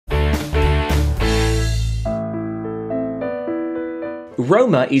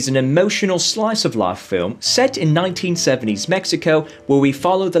Roma is an emotional slice-of-life film set in 1970s Mexico where we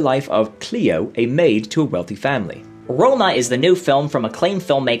follow the life of Cleo, a maid to a wealthy family. Roma is the new film from acclaimed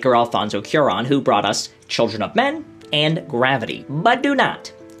filmmaker Alfonso Cuarón, who brought us Children of Men and Gravity. But do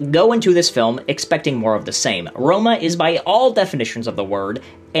not go into this film expecting more of the same. Roma is, by all definitions of the word,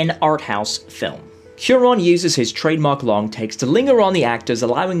 an art house film. Cuarón uses his trademark long takes to linger on the actors,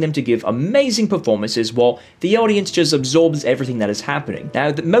 allowing them to give amazing performances while the audience just absorbs everything that is happening.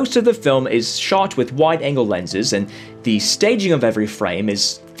 Now, most of the film is shot with wide-angle lenses, and the staging of every frame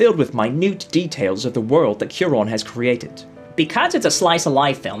is filled with minute details of the world that Cuarón has created. Because it's a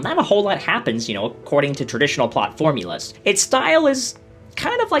slice-of-life film, not a whole lot happens, according to traditional plot formulas. Its style is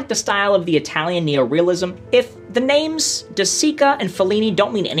kind of like the style of the Italian neorealism. If the names De Sica and Fellini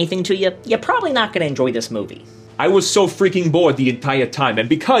don't mean anything to you, you're probably not going to enjoy this movie. I was so freaking bored the entire time, and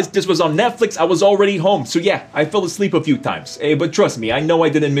because this was on Netflix, I was already home, so yeah, I fell asleep a few times. But trust me, I know I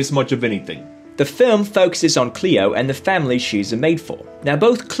didn't miss much of anything. The film focuses on Cleo and the family she's a maid for. Now,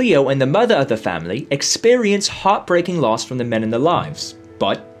 both Cleo and the mother of the family experience heartbreaking loss from the men in their lives,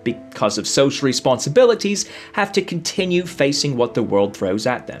 but because of social responsibilities, have to continue facing what the world throws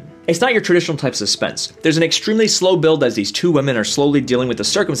at them. It's not your traditional type of suspense. There's an extremely slow build as these two women are slowly dealing with the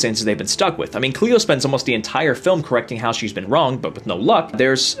circumstances they've been stuck with. I mean, Cleo spends almost the entire film correcting how she's been wronged, but with no luck.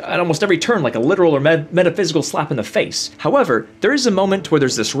 There's, at almost every turn, like a literal or metaphysical slap in the face. However, there is a moment where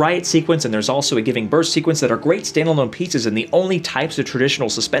there's this riot sequence and there's also a giving birth sequence that are great standalone pieces and the only types of traditional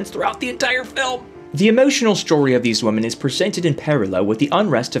suspense throughout the entire film. The emotional story of these women is presented in parallel with the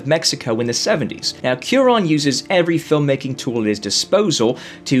unrest of Mexico in the 70s. Now, Cuarón uses every filmmaking tool at his disposal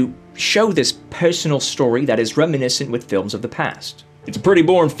to show this personal story that is reminiscent with films of the past. It's a pretty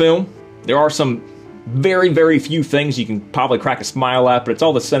boring film. There are some very few things you can probably crack a smile at, but it's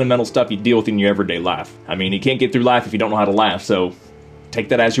all the sentimental stuff you deal with in your everyday life. I mean, you can't get through life if you don't know how to laugh, so take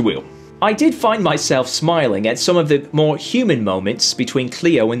that as you will. I did find myself smiling at some of the more human moments between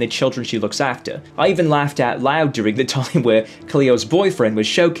Cleo and the children she looks after. I even laughed out loud during the time where Cleo's boyfriend was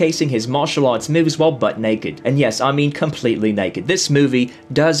showcasing his martial arts moves while butt naked. And yes, I mean completely naked. This movie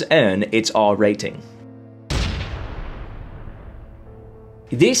does earn its R rating.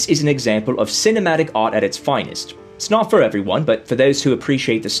 This is an example of cinematic art at its finest. It's not for everyone, but for those who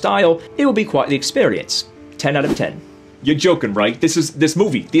appreciate the style, it will be quite the experience. 10 out of 10. You're joking, right? This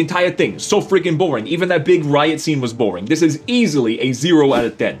movie, the entire thing, so freaking boring. Even that big riot scene was boring. This is easily a 0 out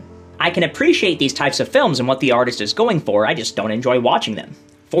of 10. I can appreciate these types of films and what the artist is going for, I just don't enjoy watching them.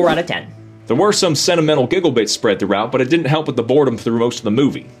 4 out of 10. There were some sentimental giggle bits spread throughout, but it didn't help with the boredom through most of the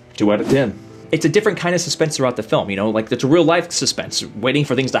movie. 2 out of 10. It's a different kind of suspense throughout the film, like it's a real life suspense, waiting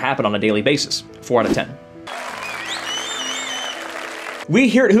for things to happen on a daily basis. 4 out of 10. We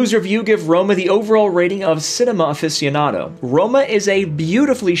here at Who's Review give Roma the overall rating of Cinema Aficionado. Roma is a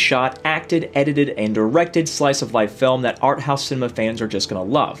beautifully shot, acted, edited, and directed slice-of-life film that art house cinema fans are just gonna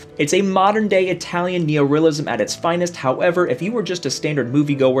love. It's a modern-day Italian neorealism at its finest. However, if you were just a standard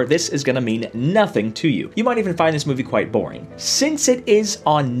moviegoer, this is gonna mean nothing to you. You might even find this movie quite boring. Since it is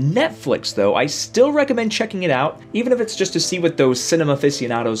on Netflix, though, I still recommend checking it out, even if it's just to see what those cinema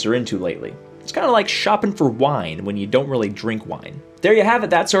aficionados are into lately. It's kind of like shopping for wine when you don't really drink wine. There you have it,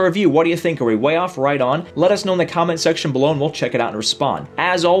 that's our review. What do you think? Are we way off, right on? Let us know in the comment section below and we'll check it out and respond.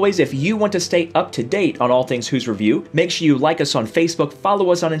 As always, if you want to stay up to date on all things Who's Review, make sure you like us on Facebook,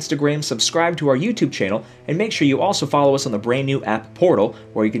 follow us on Instagram, subscribe to our YouTube channel, and make sure you also follow us on the brand new app Portal,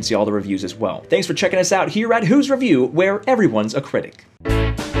 where you can see all the reviews as well. Thanks for checking us out here at Who's Review, where everyone's a critic.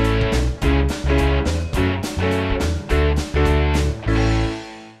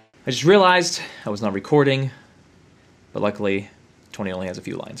 I just realized I was not recording, but luckily, Tony only has a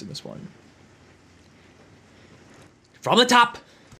few lines in this one. From the top!